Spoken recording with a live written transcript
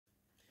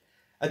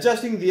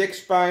adjusting the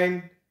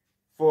xSPINE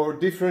for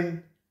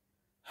different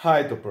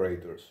height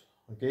operators.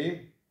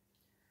 Okay,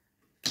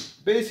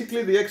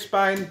 basically the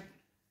xSPINE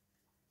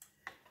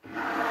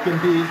can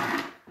be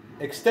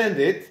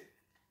extended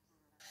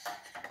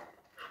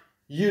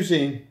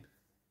using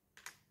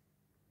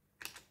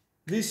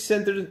this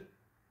center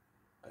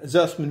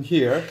adjustment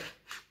here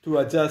to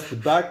adjust the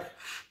back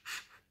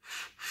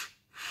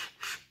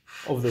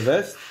of the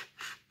vest.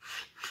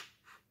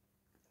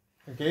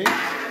 Okay,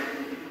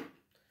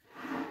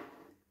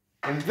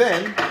 and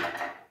then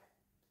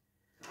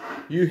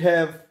you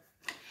have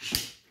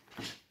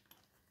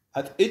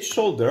at each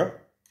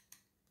shoulder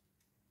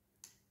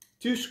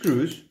 2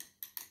 screws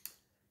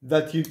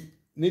that you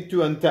need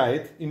to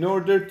untie in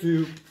order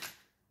to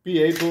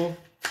be able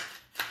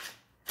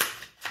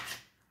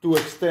to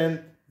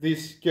extend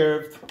this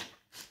curved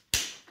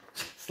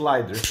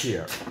slider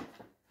here.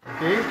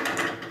 Okay,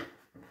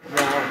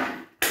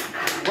 now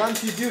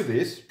once you do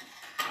this,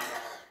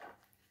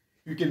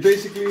 you can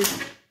basically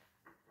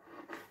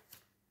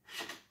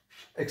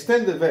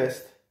extend the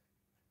vest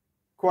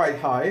quite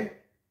high,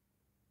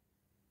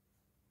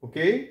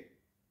 okay,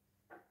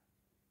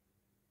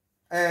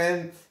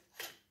 and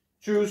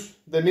choose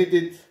the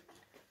needed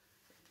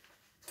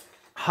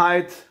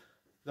height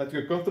that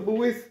you're comfortable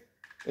with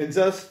and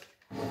just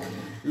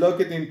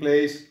lock it in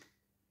place.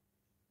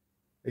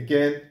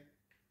 Again,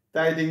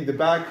 tightening the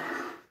back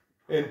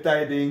and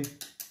tightening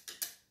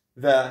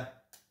the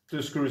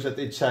 2 screws at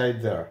each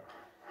side there.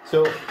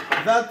 So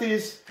that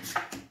is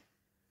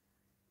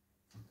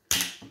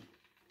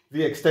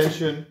the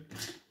extension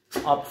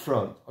up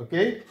front.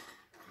 Okay,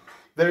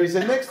 there is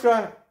an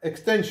extra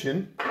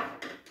extension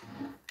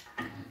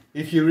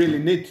if you really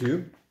need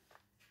to,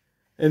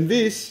 and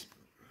this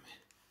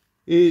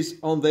is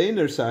on the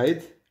inner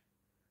side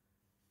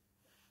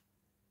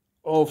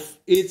of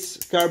its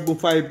carbon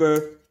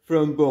fiber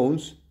front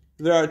bones.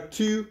 There are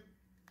 2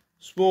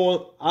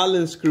 small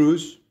Allen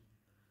screws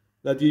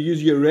that you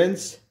use your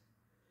wrench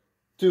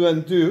to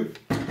undo.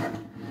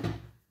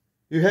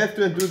 You have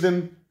to undo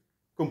them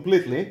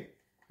completely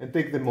and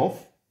take them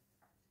off.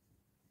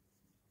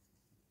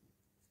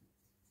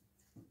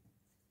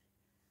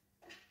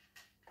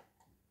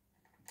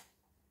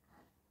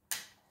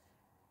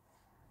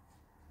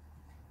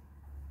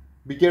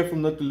 Be careful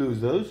not to lose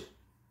those.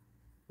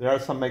 There are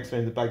some extra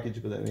in the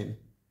package, but I mean.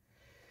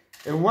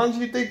 And once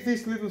you take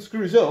these little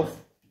screws off,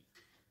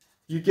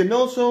 you can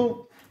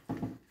also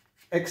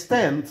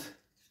extend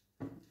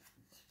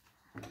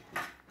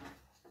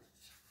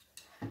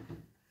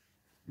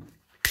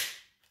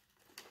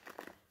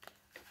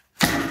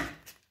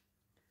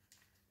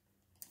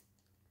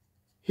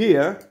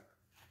here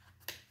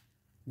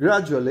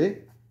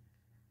gradually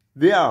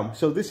the arm.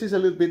 So this is a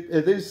little bit,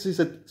 this is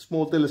a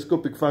small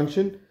telescopic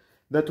function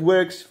that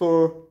works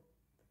for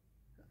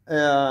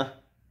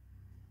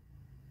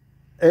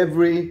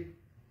every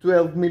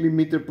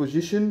 12mm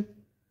position,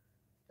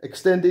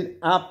 extending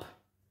up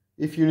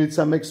if you need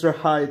some extra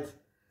height.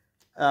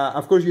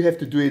 Of course you have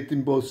to do it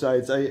in both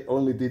sides. I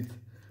only did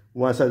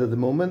one side at the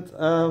moment.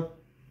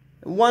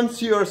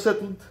 Once you are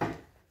settled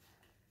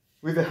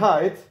with the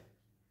height,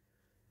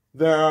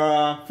 there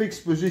are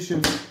fixed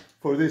positions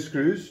for these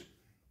screws.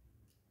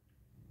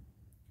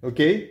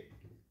 Okay,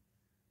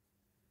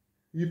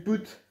 you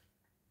put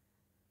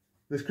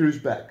the screws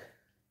back.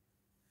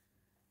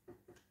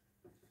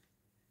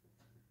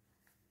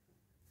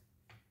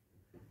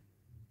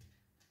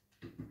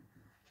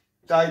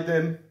 Tie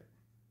them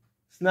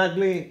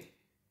snugly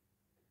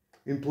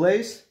in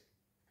place,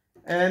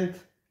 and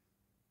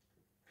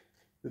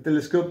the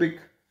telescopic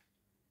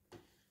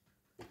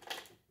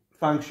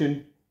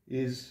function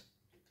is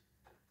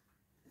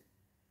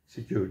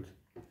secured.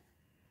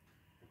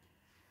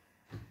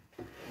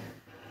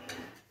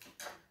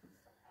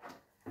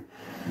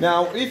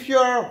 Now, if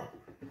you're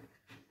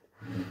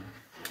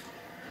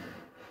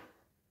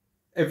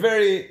a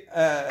very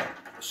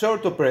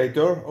short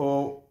operator,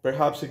 or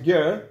perhaps a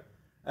girl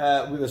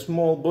with a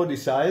small body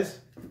size,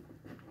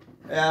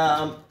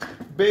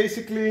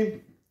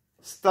 basically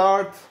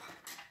start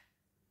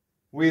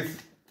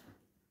with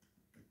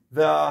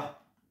the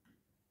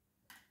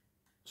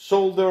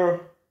shoulder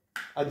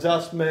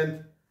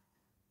adjustment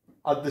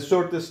at the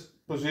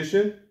shortest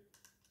position,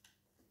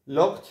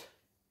 locked,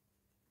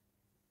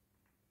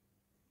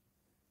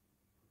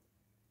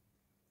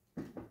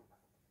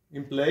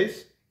 in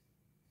place.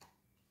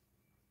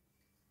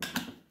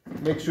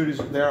 Make sure it's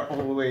there all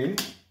the way in.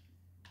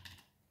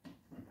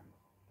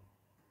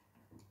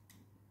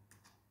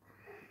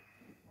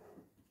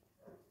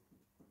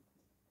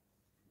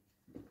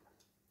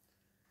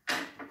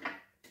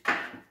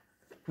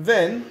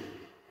 Then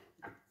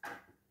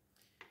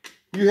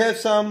you have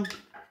some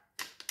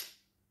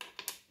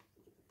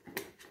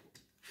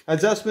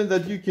adjustment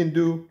that you can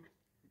do,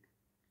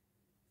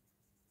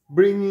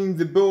 bringing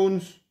the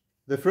bones,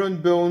 the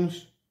front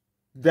bones,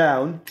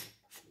 down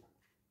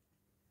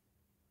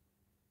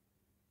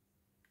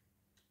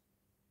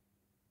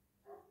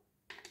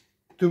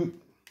to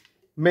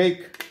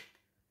make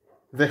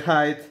the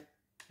height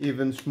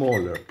even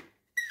smaller.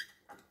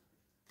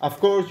 Of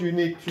course, you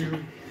need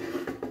to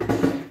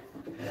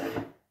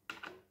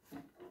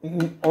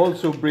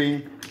also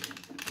bring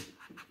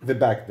the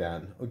back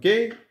down,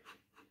 okay?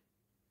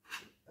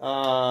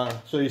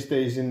 So it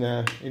stays in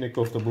a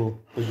comfortable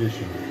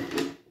position,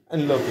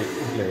 and lock it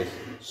in place.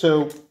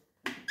 So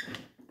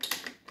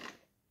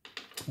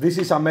this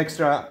is some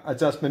extra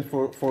adjustment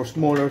for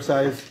smaller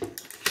size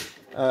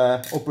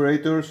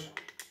operators.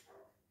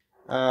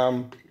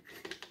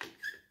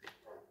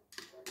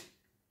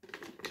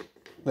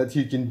 That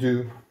you can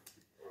do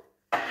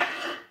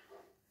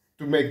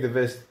to make the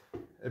vest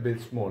a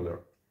bit smaller.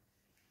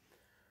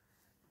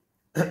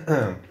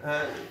 There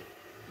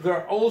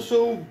are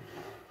also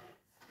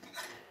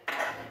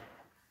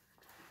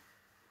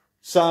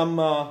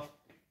some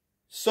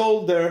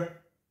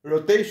shoulder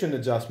rotation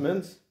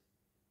adjustments,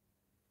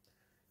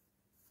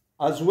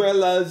 as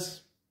well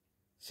as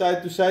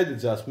side-to-side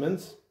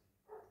adjustments,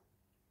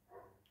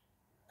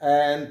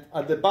 and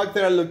at the back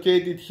they are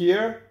located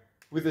here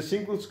with a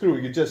single screw.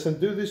 You just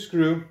undo the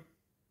screw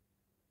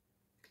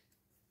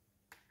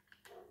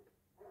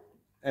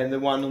and the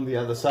one on the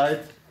other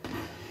side.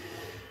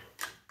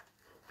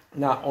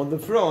 Now on the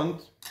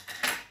front,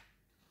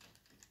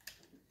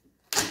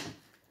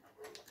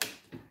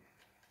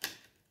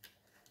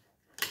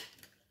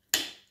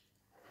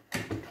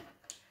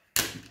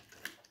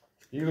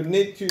 you would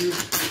need to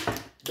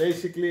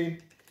basically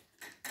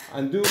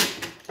undo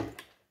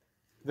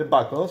the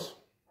buckles,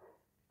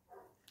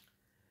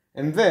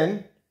 and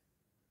then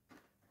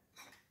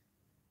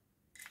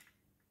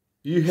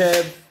you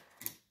have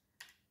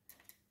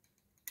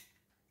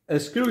a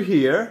screw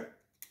here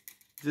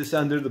just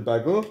under the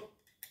buckle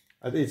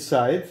at each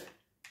side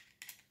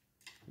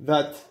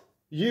that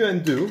you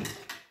undo,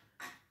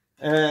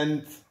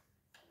 and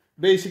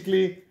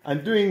basically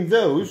undoing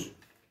those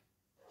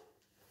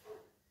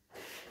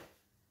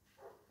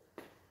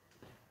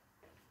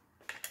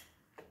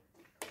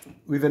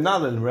with an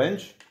Allen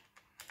wrench,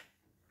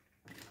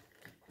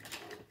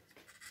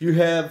 you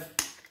have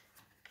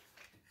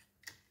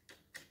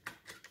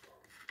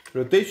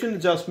rotation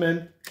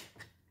adjustment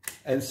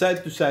and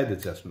side-to-side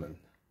adjustment.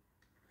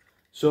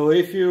 So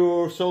if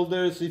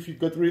you've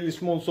got really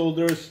small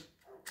shoulders,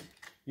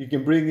 you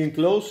can bring in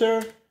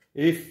closer.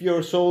 If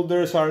your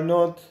shoulders are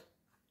not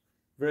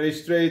very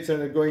straight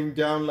and are going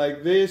down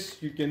like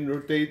this, you can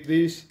rotate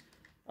this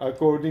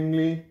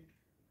accordingly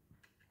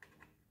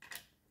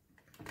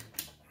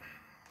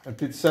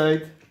at each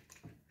side.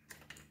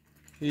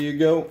 Here you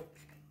go.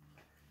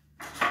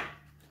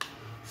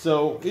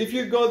 So if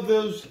you got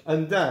those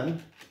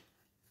undone,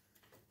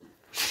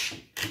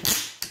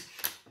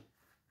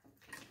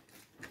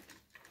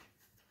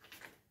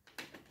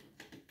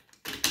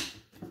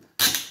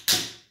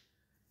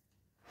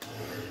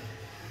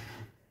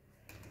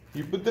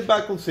 you put the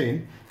buckles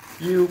in,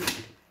 you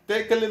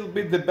take a little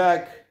bit the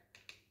back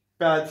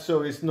pad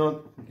so it's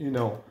not,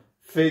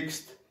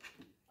 fixed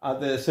at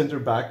the center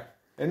back.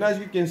 And as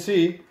you can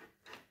see,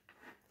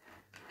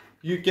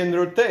 you can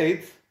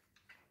rotate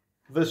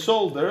the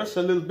shoulders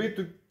a little bit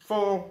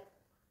for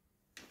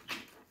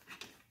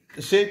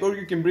shape, or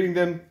you can bring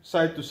them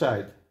side to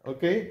side,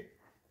 okay?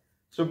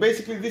 So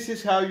basically this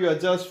is how you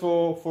adjust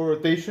for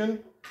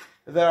rotation.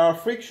 There are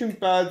friction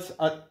pads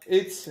at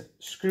each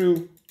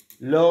screw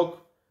lock,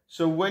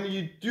 so when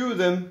you do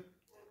them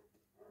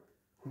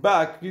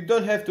back, you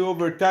don't have to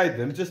over tighten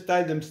them, just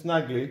tie them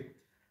snugly.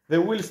 They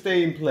will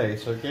stay in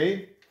place,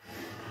 okay?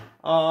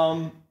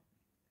 So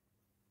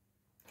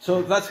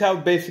that's how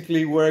it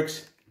basically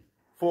works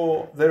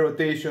for the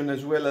rotation,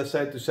 as well as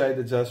side-to-side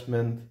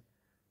adjustment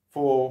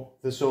for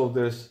the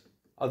shoulders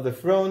at the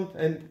front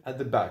and at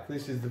the back.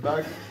 This is the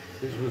back,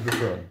 this was the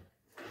front.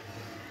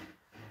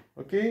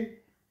 Okay?